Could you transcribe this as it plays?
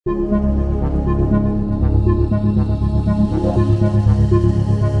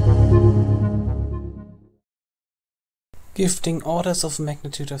gifting orders of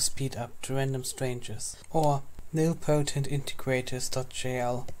magnitude of speed up to random strangers, or nilpotent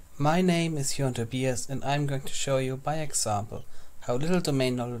integrators.jl. My name is Johan-Tobias and I'm going to show you by example how little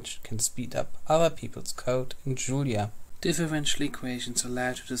domain knowledge can speed up other people's code in Julia. Differential equations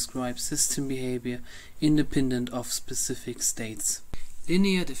allow to describe system behavior independent of specific states.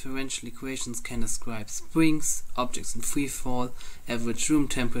 Linear differential equations can describe springs, objects in free fall, average room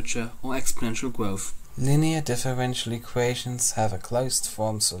temperature, or exponential growth. Linear differential equations have a closed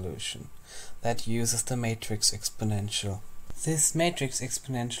form solution that uses the matrix exponential. This matrix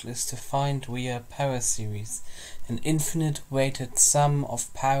exponential is defined via power series, an infinite weighted sum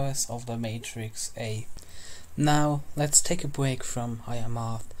of powers of the matrix A. Now let's take a break from higher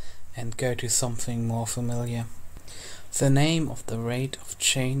math and go to something more familiar. The name of the rate of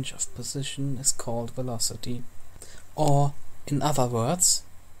change of position is called velocity, or in other words,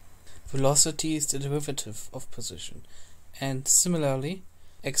 velocity is the derivative of position, and similarly,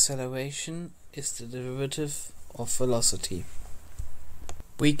 acceleration is the derivative of velocity.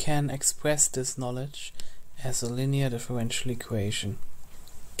 We can express this knowledge as a linear differential equation.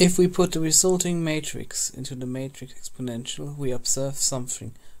 If we put the resulting matrix into the matrix exponential, we observe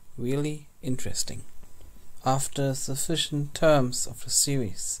something really interesting. After sufficient terms of the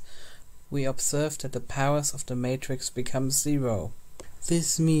series, we observe that the powers of the matrix become zero.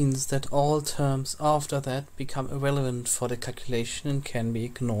 This means that all terms after that become irrelevant for the calculation and can be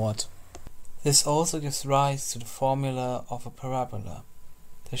ignored. This also gives rise to the formula of a parabola.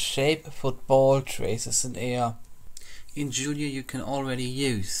 The shape a football traces in air. In Julia you can already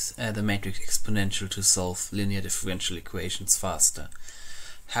use the matrix exponential to solve linear differential equations faster.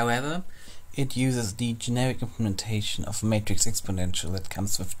 However, it uses the generic implementation of matrix exponential that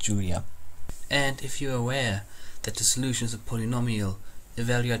comes with Julia. And if you're aware that the solution is a polynomial,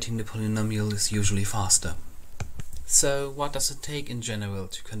 evaluating the polynomial is usually faster. So what does it take in general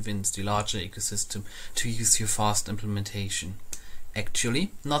to convince the larger ecosystem to use your fast implementation?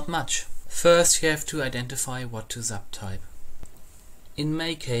 Actually, not much. First you have to identify what to subtype. In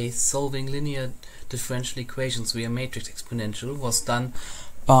my case, solving linear differential equations via matrix exponential was done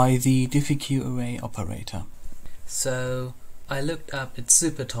by the diffq array operator. So I looked up its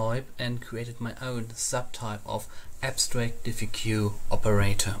supertype and created my own subtype of abstract diffq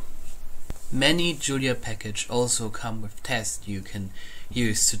operator. Many Julia packages also come with tests you can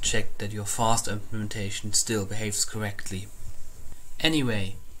use to check that your fast implementation still behaves correctly.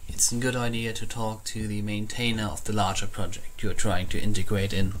 Anyway, it's a good idea to talk to the maintainer of the larger project you are trying to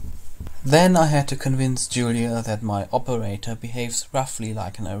integrate in. Then I had to convince Julia that my operator behaves roughly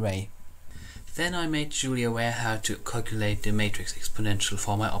like an array. Then I made Julia aware how to calculate the matrix exponential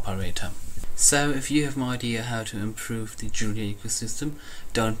for my operator. So if you have no idea how to improve the Julia ecosystem,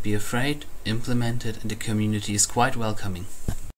 don't be afraid, implement it, and the community is quite welcoming.